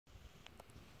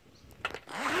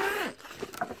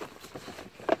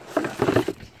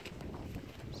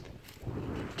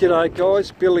G'day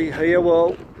guys, Billy here.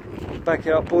 Well, back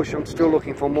out bush, I'm still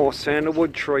looking for more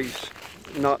sandalwood trees,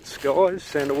 nuts guys,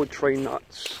 sandalwood tree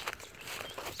nuts.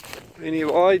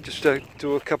 Anyway, just to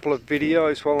do a couple of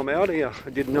videos while I'm out here.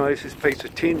 I did notice this piece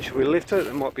of tin. Should we lift it?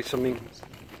 There might be something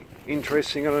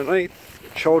interesting underneath.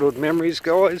 Childhood memories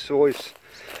guys, always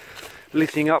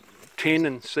lifting up tin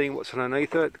and seeing what's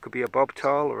underneath it. It could be a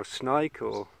bobtail or a snake,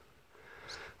 or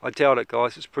I doubt it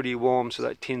guys, it's pretty warm, so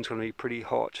that tin's going to be pretty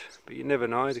hot. But you never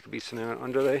know, there could be something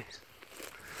under there.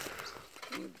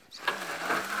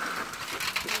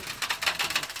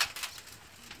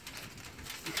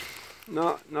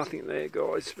 No, nothing there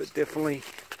guys, but definitely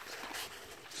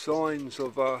signs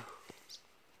of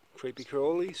creepy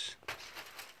crawlies.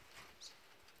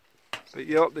 But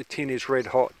yep, the tin is red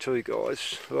hot too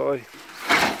guys, so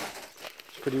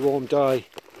it's a pretty warm day.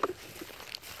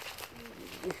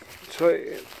 So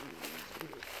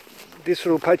this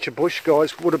little patch of bush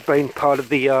guys would have been part of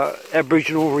the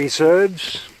Aboriginal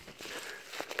reserves.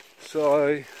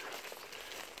 So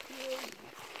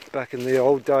back in the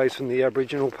old days when the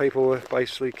Aboriginal people were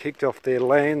basically kicked off their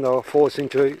land, they were forced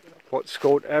into what's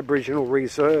called Aboriginal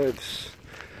reserves.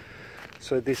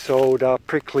 So this old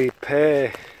Prickly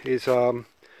Pear is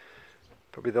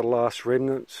probably the last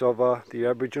remnants of the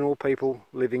Aboriginal people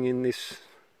living in this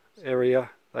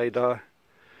area. They'd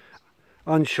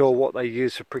unsure what they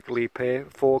use the prickly pear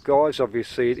for guys.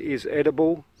 Obviously it is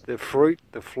edible, the fruit,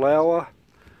 the flower,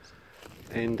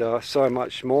 and so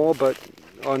much more. But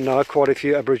I know quite a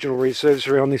few Aboriginal reserves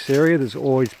around this area. There's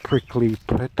always prickly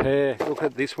pear. Look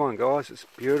at this one guys, it's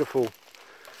beautiful.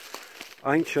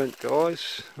 Ancient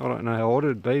guys, I don't know how old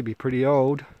it'd be, pretty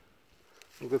old.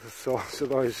 Look at the size of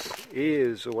those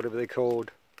ears or whatever they're called.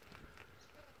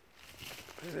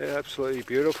 They're absolutely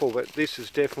beautiful, but this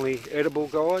is definitely edible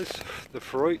guys. The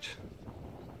fruit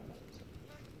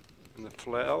and the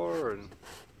flower, and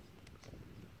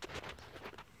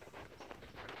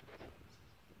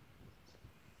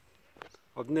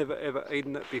I've never ever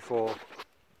eaten it before.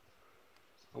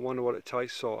 I wonder what it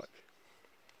tastes like.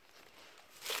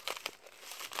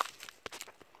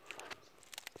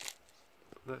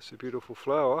 That's a beautiful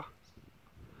flower.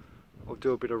 I'll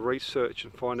do a bit of research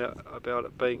and find out about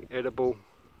it being edible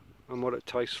and what it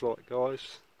tastes like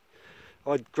guys.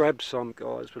 I'd grab some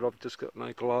guys, but I've just got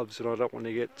no gloves and I don't want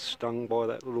to get stung by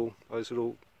those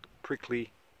little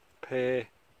prickly pear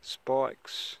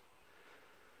spikes.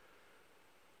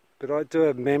 But I do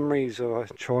have memories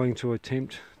of trying to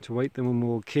attempt to eat them when we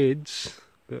were kids,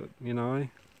 but you know,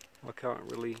 I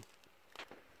can't really.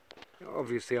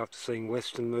 Obviously after seeing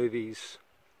Western movies,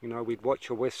 you know, we'd watch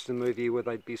a Western movie where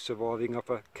they'd be surviving up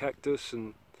a cactus,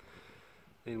 and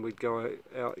then we'd go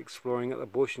out exploring at the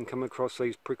bush and come across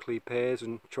these prickly pears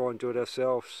and try and do it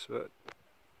ourselves, but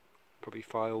probably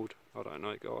failed. I don't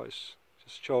know guys,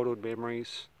 just childhood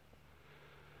memories.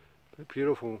 But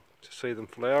beautiful to see them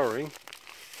flowering.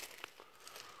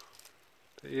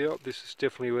 But yep, this is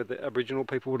definitely where the Aboriginal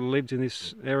people would have lived, in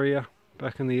this area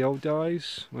back in the old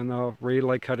days when they were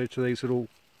relocated to these little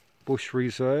bush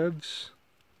reserves.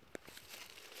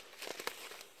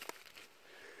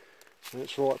 And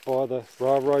it's right by the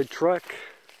railroad track.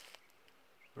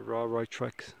 The railroad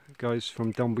track goes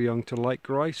from Dumbleyung to Lake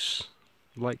Grace.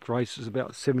 Lake Grace is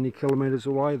about 70 kilometres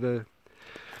away. The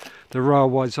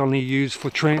railway's only used for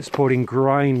transporting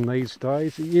grain these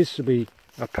days. It used to be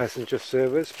a passenger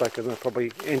service back in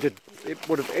it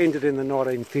would have ended in the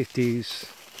 1950s.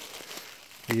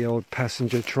 The old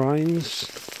passenger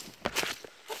trains.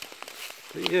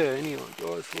 But yeah, anyway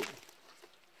guys, look.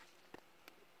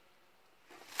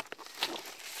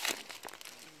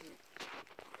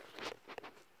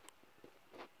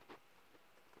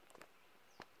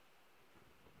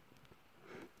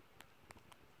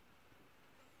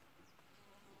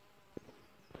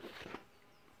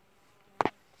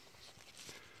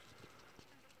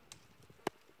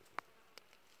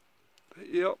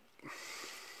 Yep,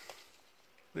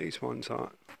 these ones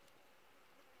aren't.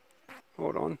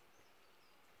 Hold on,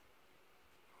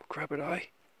 I'll grab it, eh?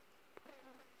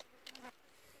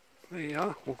 There you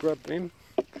are, we'll grab them.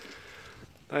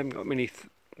 They haven't got many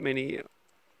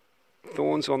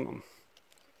thorns on them.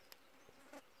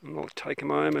 And I'll take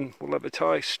them home and we'll have a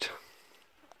taste.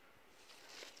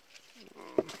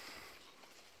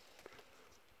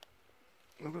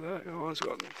 Look at that, oh, I've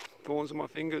got thorns on my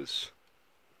fingers.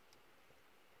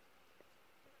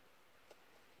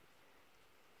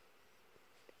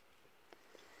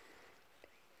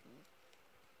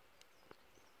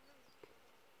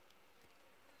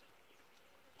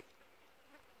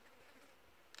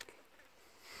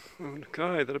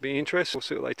 Okay, that'll be interesting. We'll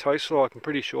see what they taste like. I'm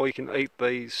pretty sure you can eat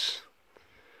these.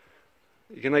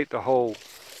 You can eat the whole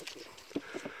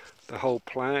the whole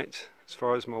plant as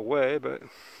far as I'm aware, but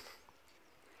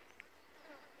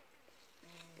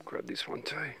grab this one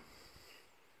too.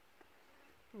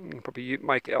 You can probably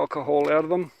make alcohol out of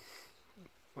them.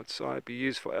 I'd say it'd be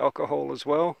used for alcohol as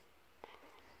well.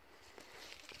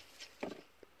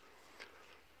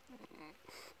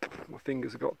 My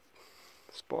fingers have got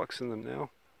spikes in them now.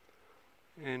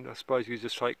 And I suppose you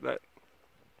just take that,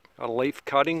 a leaf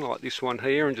cutting like this one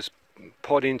here, and just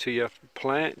pot into your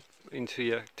plant, into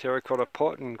your terracotta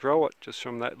pot, and grow it just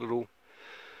from that little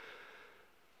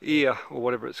ear or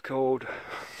whatever it's called.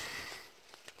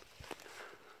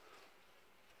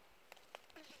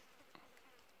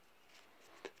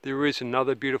 There is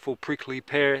another beautiful prickly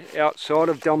pear outside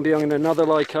of Dumbleyung in another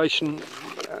location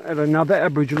at another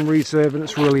Aboriginal reserve, and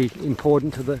it's really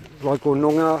important to the local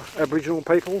Noongar Aboriginal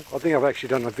people. I think I've actually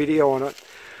done a video on it.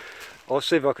 I'll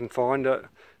see if I can find it.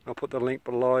 I'll put the link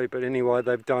below. But anyway,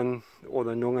 they've done, all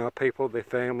the Noongar people, their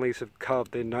families have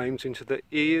carved their names into the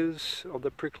ears of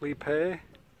the prickly pear.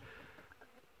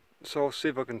 So I'll see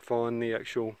if I can find the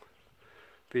actual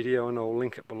video and I'll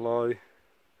link it below.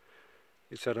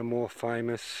 It's at a more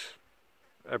famous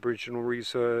Aboriginal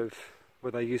reserve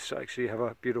where they used to actually have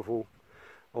a beautiful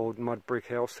old mud brick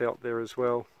house out there as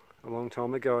well a long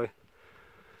time ago.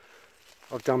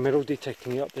 I've done metal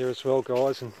detecting out there as well,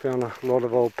 guys, and found a lot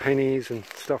of old pennies and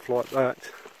stuff like that.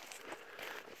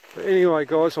 But anyway,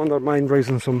 guys, one of the main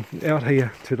reasons I'm out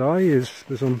here today is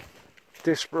because I'm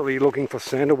desperately looking for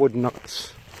sandalwood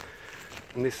nuts.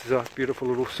 And this is a beautiful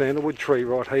little sandalwood tree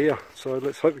right here. So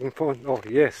let's hope we can find... Oh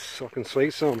yes, I can see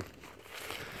some.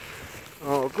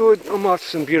 Oh good, I might have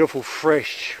some beautiful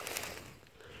fresh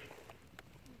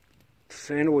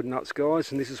sandalwood nuts, guys.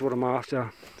 And this is what I'm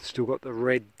after. Still got the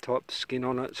red type skin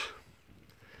on it.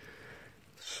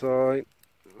 So,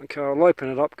 okay, I'll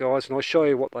open it up, guys, and I'll show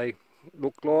you what they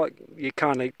look like. You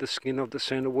can't eat the skin of the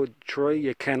sandalwood tree.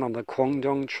 You can on the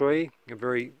Quandong tree, a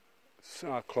very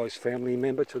close family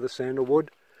member to the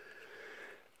sandalwood.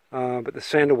 But the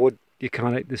sandalwood, you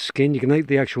can't eat the skin. You can eat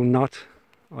the actual nut,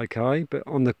 okay, but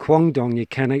on the Quandong you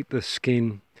can eat the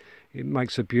skin. It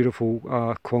makes a beautiful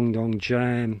Quandong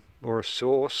jam or a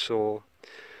sauce, or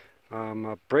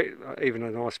even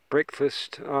a nice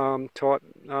breakfast type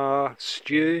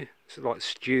stew. It's like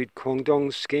stewed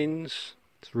Quandong skins.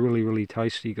 It's really, really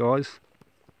tasty, guys.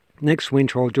 Next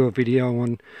winter I'll do a video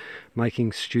on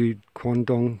making stewed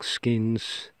Quandong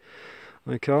skins.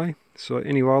 Okay, so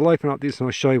anyway, I'll open up this and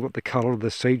I'll show you what the colour of the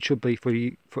seed should be for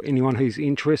anyone who's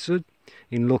interested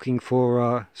in looking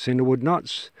for sandalwood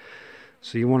nuts.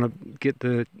 So you want to get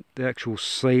the actual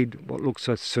seed, what looks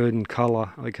a certain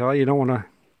colour, okay? You don't want to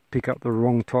pick up the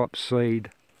wrong type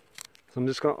seed. So I'm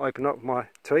just going to open up my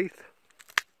teeth.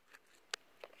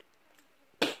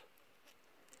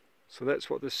 So that's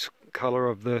what this colour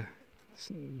of the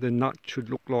nut should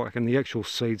look like, and the actual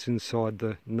seeds inside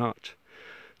the nut.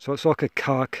 So it's like a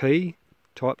khaki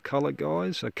type colour,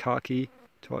 guys, a khaki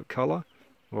type colour,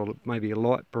 or maybe a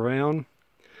light brown.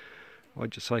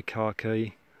 I'd just say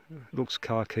khaki. It looks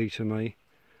khaki to me,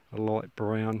 a light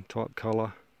brown type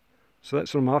colour. So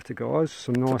that's what I'm after, guys,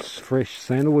 some nice fresh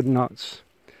sandalwood nuts.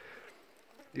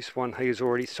 This one here has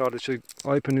already started to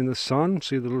open in the sun,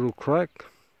 see the little crack?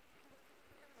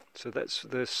 So that's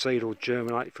the seed will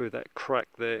germinate through that crack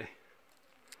there.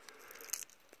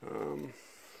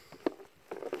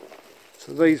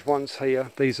 So these ones here,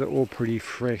 these are all pretty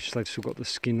fresh. They've still got the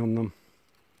skin on them.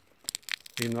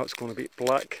 Even though it's gone a bit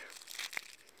black.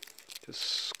 Just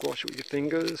squash it with your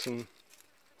fingers, and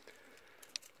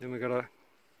then we've got to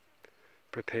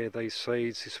prepare these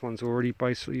seeds. This one's already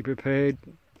basically prepared.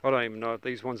 I don't even know if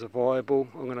these ones are viable.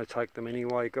 I'm going to take them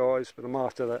anyway, guys, but I'm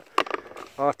after that.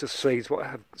 After seeds what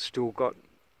have still got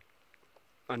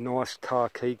a nice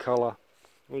khaki colour.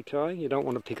 Okay, you don't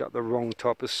want to pick up the wrong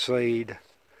type of seed.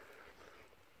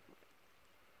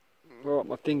 Right,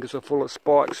 my fingers are full of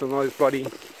spikes on those bloody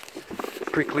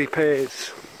prickly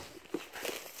pears.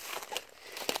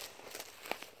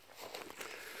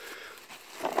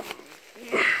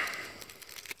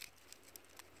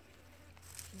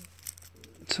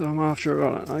 So I'm after,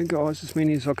 I don't know, guys, as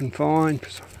many as I can find,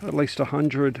 at least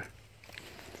 100.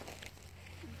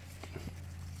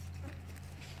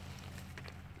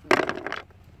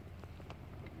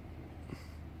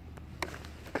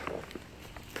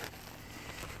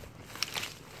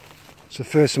 It's the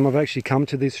first time I've actually come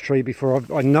to this tree before.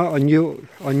 I knew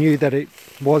that it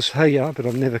was here, but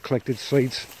I've never collected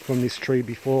seeds from this tree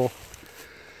before.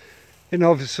 And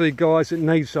obviously, guys, it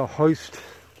needs a host.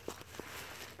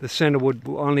 The sandalwood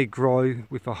will only grow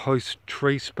with a host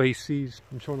tree species.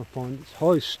 I'm trying to find its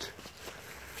host.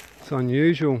 It's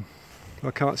unusual.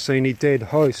 I can't see any dead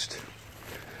host.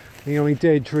 The only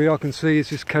dead tree I can see is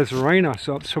this casuarina,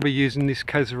 so I'm probably using this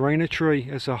casuarina tree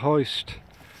as a host.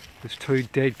 There's 2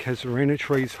 dead casuarina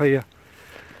trees here.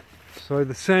 So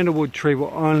the sandalwood tree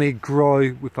will only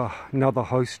grow with another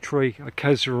host tree, a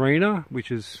casuarina,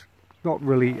 which is not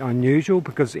really unusual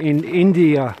because in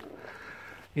India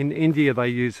they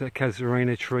use a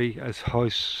casuarina tree as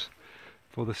hosts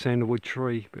for the sandalwood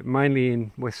tree, but mainly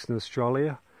in Western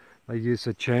Australia they use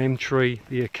a jam tree,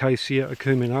 the Acacia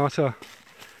acuminata.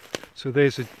 So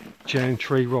there's a jam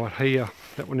tree right here,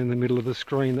 that one in the middle of the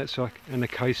screen, that's like an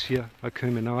Acacia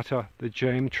acuminata, the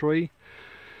jam tree,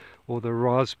 or the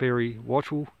raspberry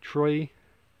wattle tree,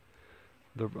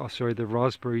 the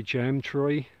raspberry jam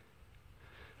tree.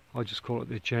 I just call it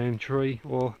the jam tree,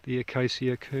 or the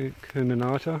Acacia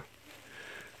acuminata.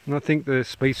 And I think the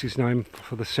species name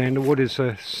for the sandalwood is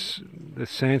the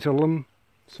Santalum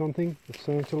something, the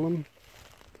Santalum.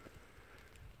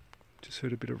 Just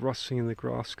heard a bit of rustling in the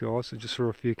grass, guys. I just saw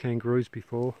a few kangaroos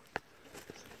before.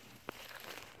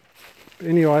 But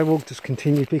anyway, we'll just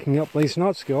continue picking up these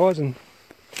nuts, guys, and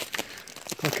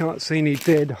I can't see any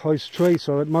dead host trees,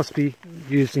 so it must be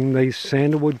using these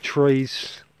sandalwood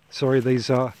trees, sorry, these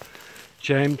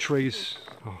jam trees,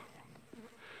 oh,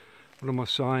 what am I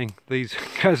saying, these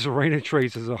casuarina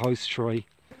trees as a host tree.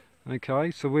 Okay,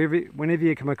 so whenever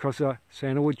you come across a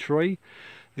sandalwood tree,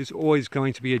 there's always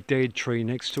going to be a dead tree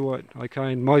next to it.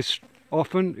 Okay, and most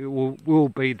often it will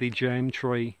be the jam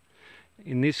tree.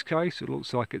 In this case, it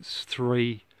looks like it's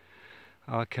 3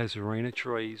 casuarina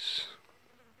trees,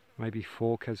 maybe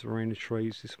 4 casuarina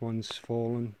trees. This one's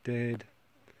fallen dead,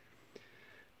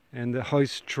 and the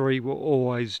host tree will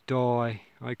always die.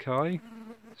 Okay,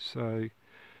 so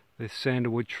the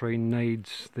sandalwood tree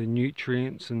needs the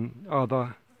nutrients and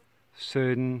other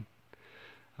certain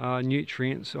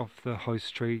nutrients of the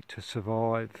host tree to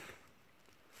survive.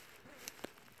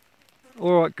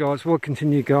 Alright guys, we'll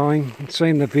continue going and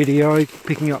seeing the video,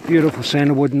 picking up beautiful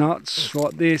sandalwood nuts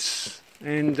like this,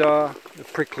 and the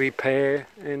prickly pear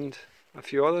and a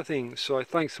few other things. So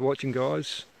thanks for watching,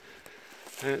 guys.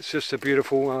 And it's just a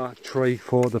beautiful tree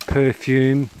for the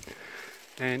perfume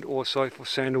and also for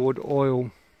sandalwood oil.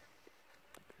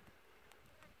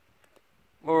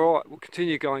 Alright, we'll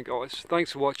continue going, guys.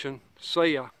 Thanks for watching.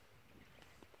 See ya.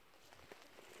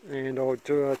 And I'll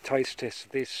do a taste test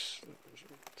of this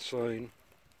soon.